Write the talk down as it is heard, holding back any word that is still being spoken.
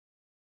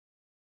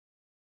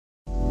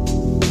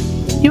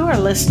are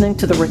listening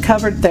to The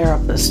Recovered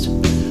Therapist,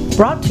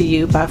 brought to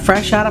you by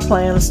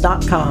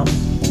FreshOuttaPlans.com.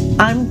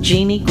 I'm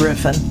Jeannie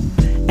Griffin,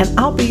 and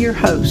I'll be your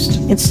host.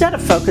 Instead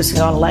of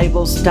focusing on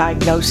labels,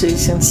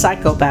 diagnoses, and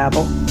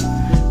psychobabble,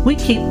 we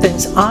keep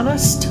things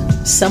honest,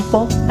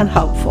 simple, and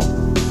hopeful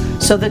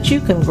so that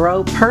you can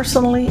grow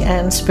personally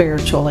and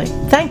spiritually.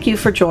 Thank you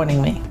for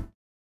joining me.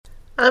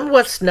 I'm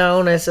what's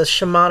known as a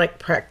shamanic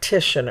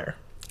practitioner.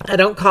 I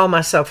don't call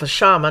myself a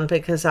shaman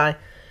because I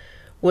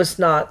was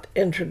not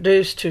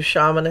introduced to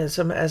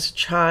shamanism as a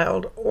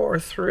child or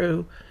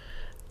through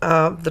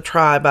the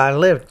tribe I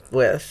lived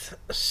with.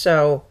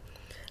 So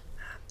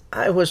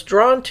I was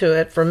drawn to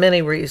it for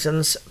many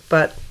reasons,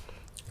 but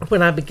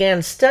when I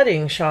began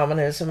studying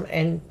shamanism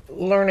and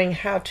learning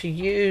how to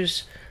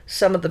use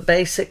some of the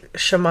basic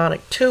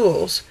shamanic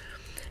tools,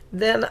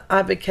 then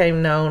I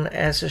became known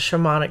as a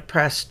shamanic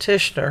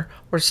practitioner,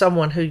 or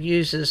someone who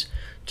uses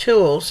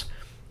tools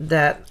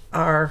that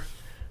are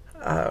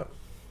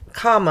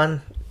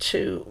common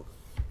to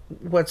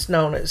what's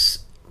known as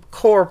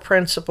core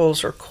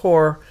principles or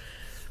core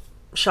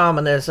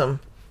shamanism,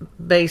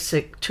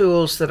 basic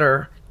tools that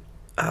are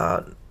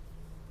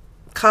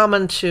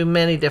common to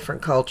many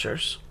different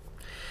cultures.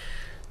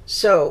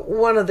 So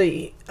one of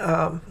the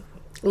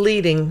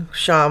leading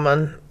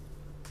shaman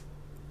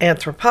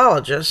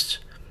anthropologists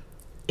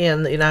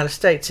in the United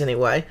States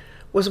anyway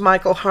was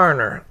Michael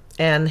Harner,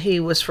 and he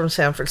was from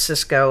San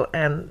Francisco,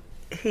 and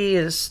he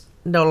is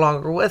no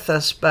longer with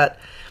us, but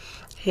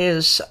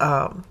his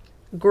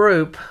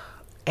group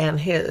and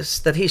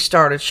that he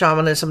started,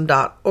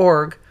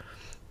 shamanism.org,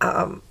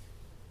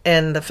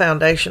 and the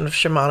Foundation of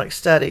Shamanic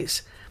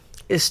Studies,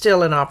 is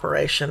still in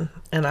operation,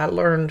 and I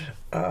learned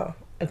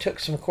and took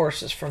some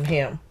courses from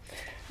him.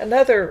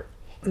 Another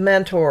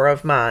mentor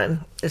of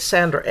mine is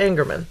Sandra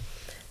Ingerman,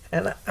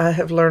 and I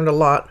have learned a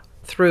lot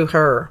through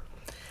her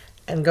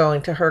and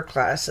going to her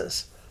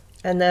classes.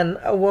 And then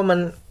a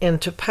woman in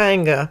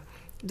Topanga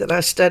that I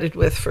studied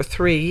with for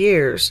 3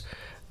 years,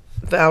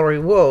 Valerie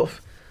Wolf,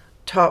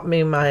 taught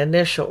me my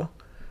initial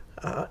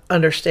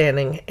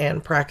understanding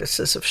and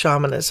practices of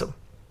shamanism.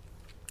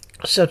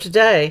 So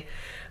today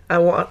I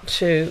want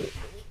to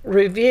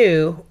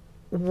review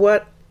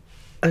what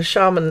a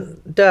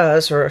shaman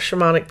does, or a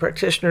shamanic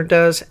practitioner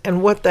does,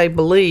 and what they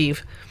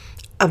believe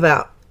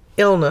about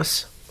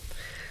illness.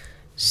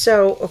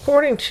 So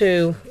according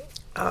to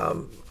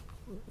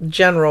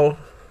general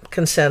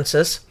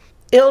consensus,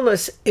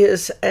 illness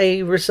is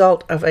a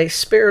result of a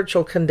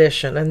spiritual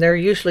condition, and there are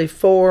usually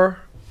 4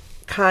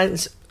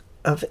 kinds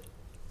of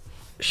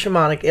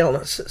shamanic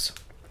illnesses.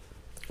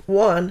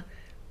 One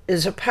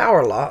is a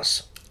power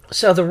loss.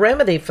 So the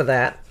remedy for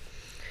that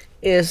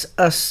is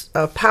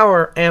a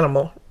power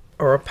animal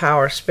or a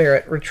power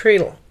spirit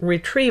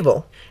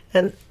retrieval.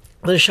 And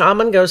the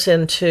shaman goes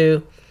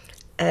into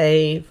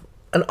an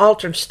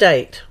altered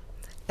state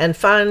and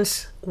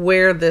finds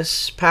where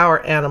this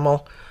power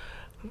animal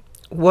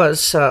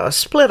was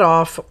split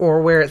off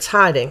or where it's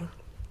hiding,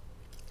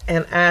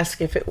 and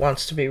ask if it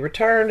wants to be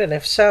returned, and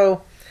if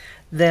so,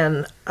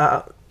 then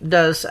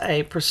does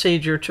a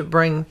procedure to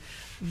bring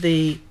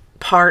the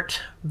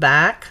part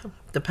back,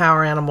 the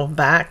power animal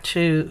back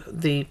to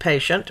the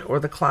patient or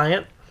the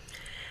client,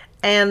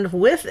 and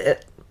with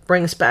it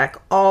brings back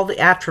all the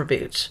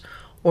attributes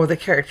or the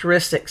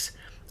characteristics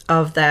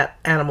of that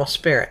animal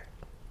spirit.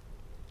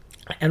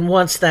 And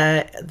once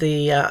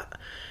the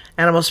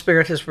animal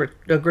spirit has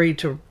agreed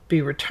to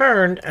be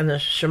returned, and the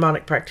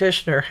shamanic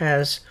practitioner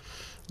has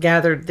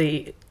gathered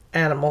the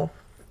animal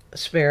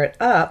spirit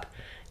up,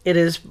 it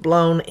is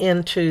blown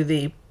into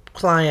the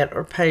client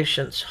or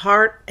patient's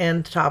heart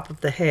and top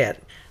of the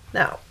head.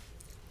 Now,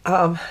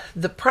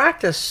 the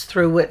practice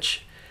through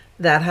which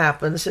that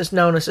happens is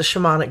known as a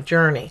shamanic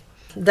journey.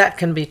 That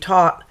can be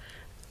taught,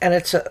 and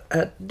it's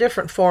a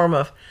different form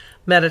of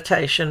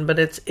meditation, but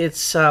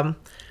it's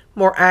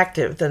more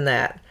active than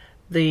that.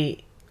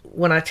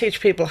 When I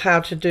teach people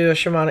how to do a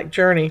shamanic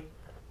journey,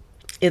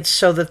 it's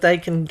so that they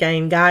can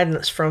gain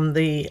guidance from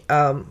the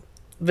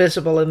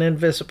visible and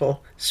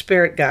invisible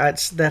spirit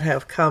guides that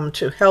have come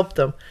to help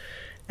them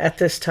at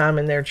this time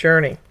in their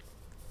journey.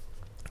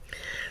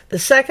 The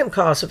second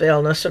cause of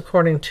illness,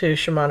 according to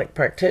shamanic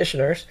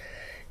practitioners,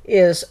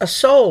 is a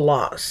soul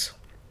loss.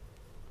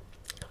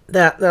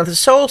 Now, the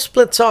soul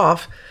splits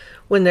off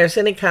when there's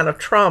any kind of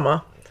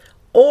trauma,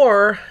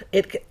 or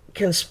it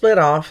can split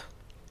off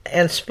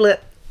and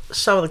split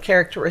some of the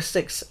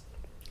characteristics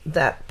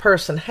that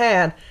person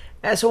had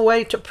as a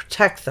way to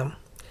protect them.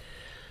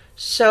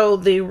 So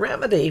the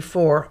remedy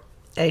for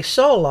a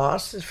soul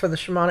loss is for the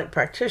shamanic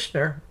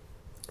practitioner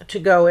to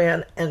go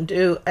in and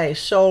do a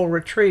soul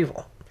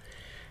retrieval.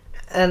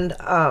 And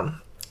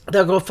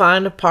they'll go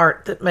find a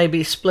part that may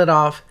be split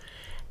off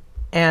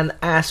and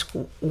ask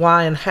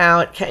why and how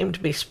it came to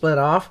be split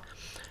off,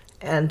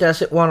 and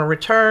does it want to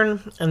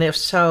return, and if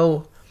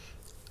so,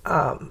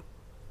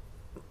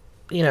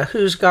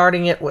 who's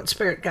guarding it, what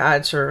spirit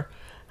guides are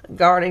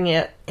guarding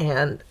it,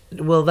 and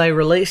will they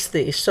release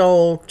the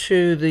soul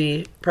to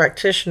the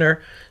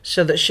practitioner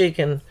so that she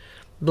can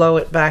blow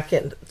it back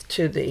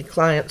into the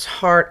client's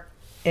heart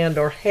and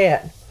or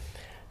head.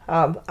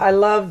 I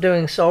love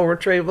doing soul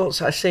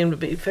retrievals. I seem to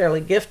be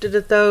fairly gifted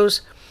at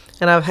those,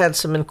 and I've had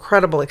some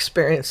incredible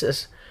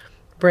experiences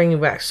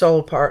bringing back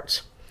soul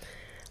parts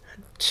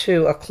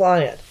to a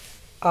client.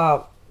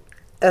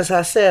 As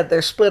I said,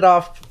 they're split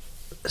off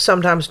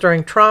sometimes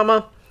during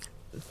trauma,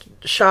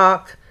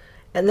 shock,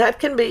 and that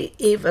can be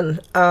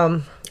even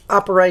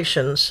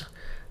operations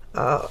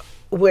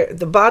where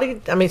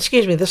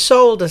the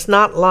soul does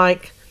not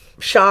like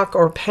shock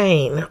or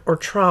pain or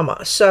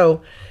trauma.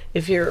 So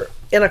if you're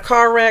in a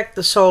car wreck,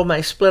 the soul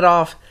may split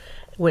off.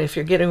 If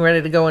you're getting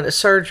ready to go into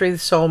surgery, the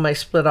soul may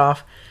split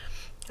off.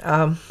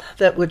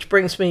 Which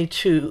brings me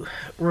to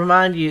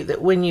remind you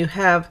that when you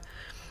have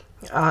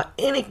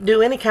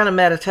do any kind of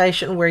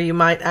meditation where you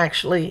might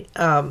actually,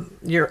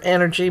 your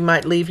energy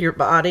might leave your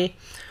body,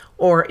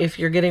 or if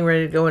you're getting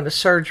ready to go into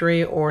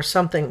surgery or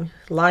something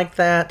like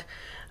that,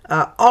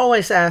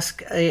 always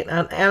ask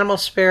an animal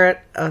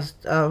spirit,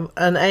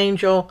 an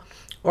angel,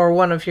 or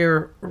one of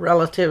your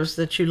relatives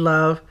that you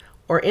love,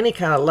 or any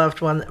kind of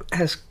loved one that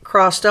has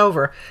crossed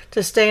over,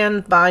 to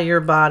stand by your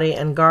body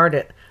and guard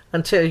it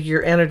until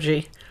your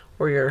energy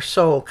or your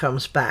soul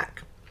comes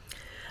back.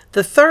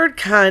 The third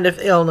kind of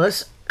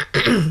illness,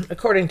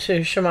 according to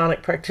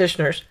shamanic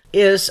practitioners,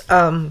 is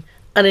an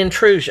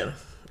intrusion.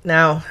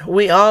 Now,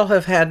 we all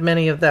have had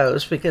many of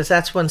those, because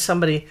that's when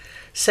somebody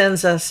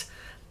sends us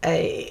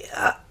a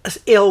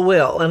ill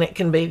will, and it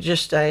can be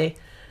just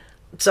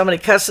somebody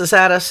cusses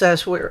at us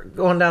as we're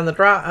going down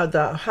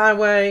the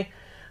highway.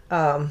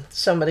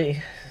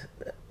 Somebody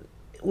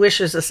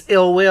wishes us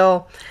ill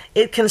will.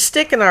 It can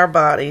stick in our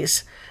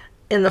bodies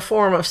in the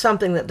form of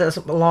something that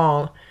doesn't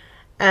belong,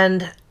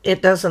 and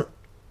it doesn't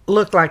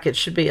look like it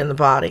should be in the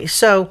body.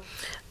 So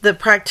the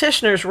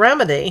practitioner's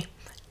remedy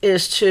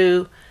is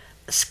to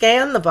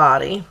scan the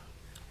body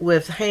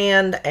with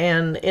hand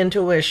and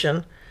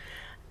intuition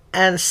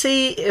and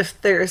see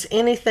if there's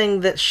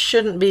anything that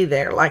shouldn't be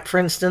there. Like, for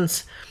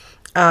instance,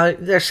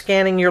 they're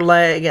scanning your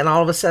leg and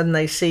all of a sudden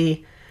they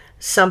see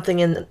something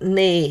in the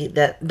knee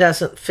that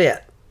doesn't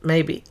fit.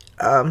 Maybe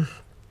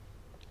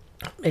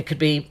it could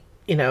be,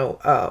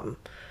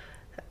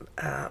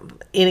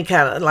 any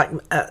kind of like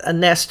a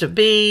nest of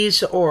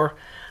bees, or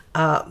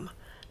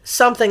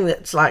something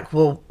that's like,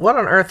 well, what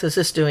on earth is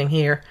this doing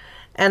here?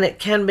 And it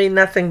can be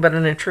nothing but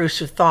an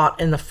intrusive thought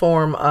in the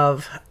form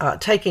of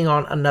taking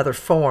on another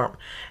form.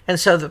 And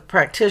so the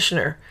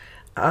practitioner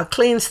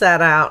cleans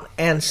that out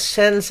and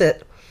sends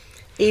it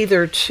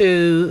either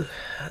to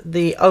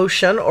the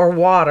ocean or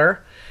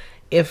water,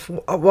 if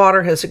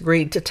water has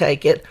agreed to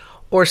take it,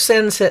 or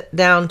sends it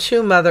down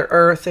to Mother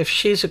Earth if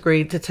she's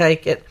agreed to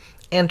take it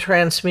and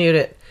transmute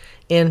it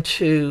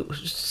into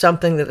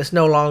something that is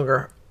no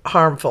longer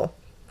harmful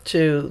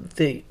to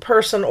the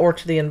person or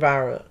to the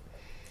environment.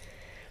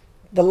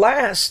 The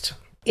last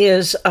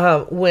is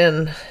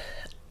when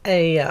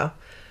a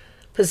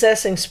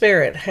possessing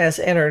spirit has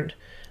entered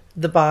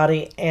the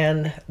body,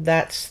 and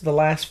that's the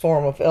last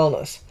form of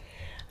illness.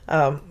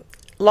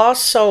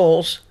 Lost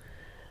souls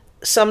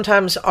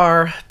sometimes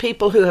are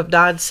people who have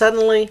died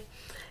suddenly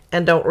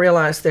and don't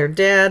realize they're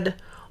dead,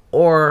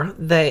 or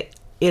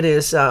it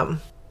is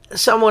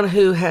someone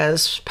who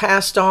has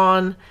passed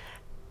on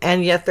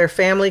and yet their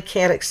family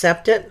can't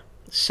accept it,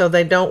 so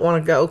they don't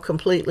want to go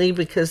completely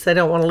because they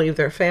don't want to leave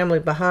their family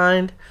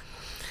behind.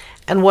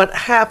 And what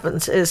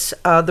happens is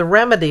the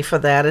remedy for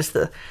that is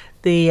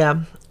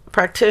the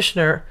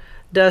practitioner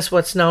does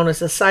what's known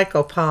as a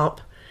psychopomp,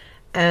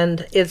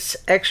 and its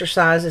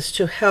exercise is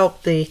to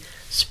help the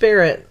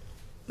spirit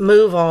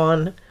move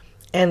on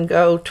and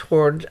go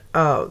toward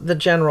the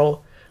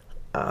general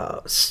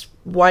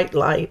white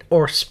light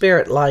or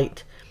spirit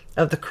light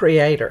of the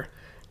Creator,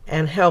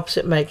 and helps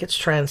it make its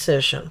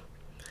transition.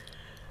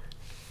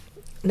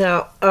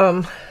 Now,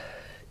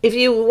 if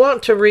you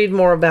want to read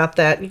more about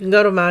that, you can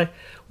go to my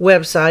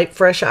website,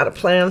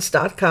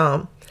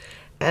 freshoutofplans.com,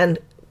 and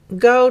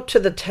go to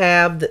the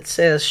tab that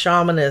says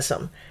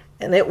Shamanism,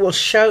 and it will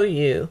show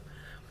you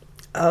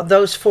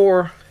those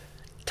 4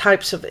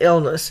 types of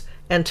illness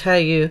and tell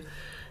you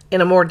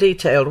in a more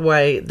detailed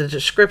way the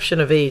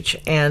description of each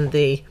and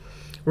the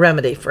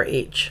remedy for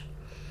each.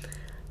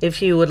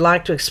 If you would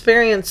like to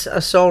experience a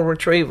soul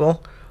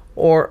retrieval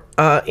or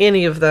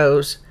any of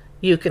those,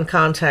 you can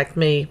contact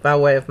me by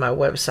way of my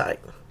website.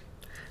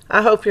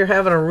 I hope you're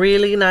having a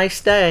really nice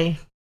day.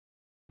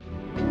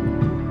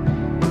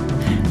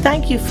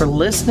 Thank you for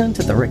listening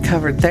to The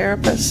Recovered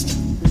Therapist,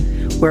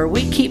 where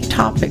we keep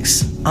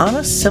topics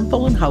honest,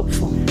 simple, and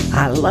hopeful.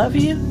 I love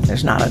you.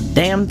 There's not a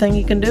damn thing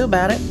you can do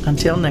about it.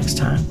 Until next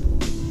time.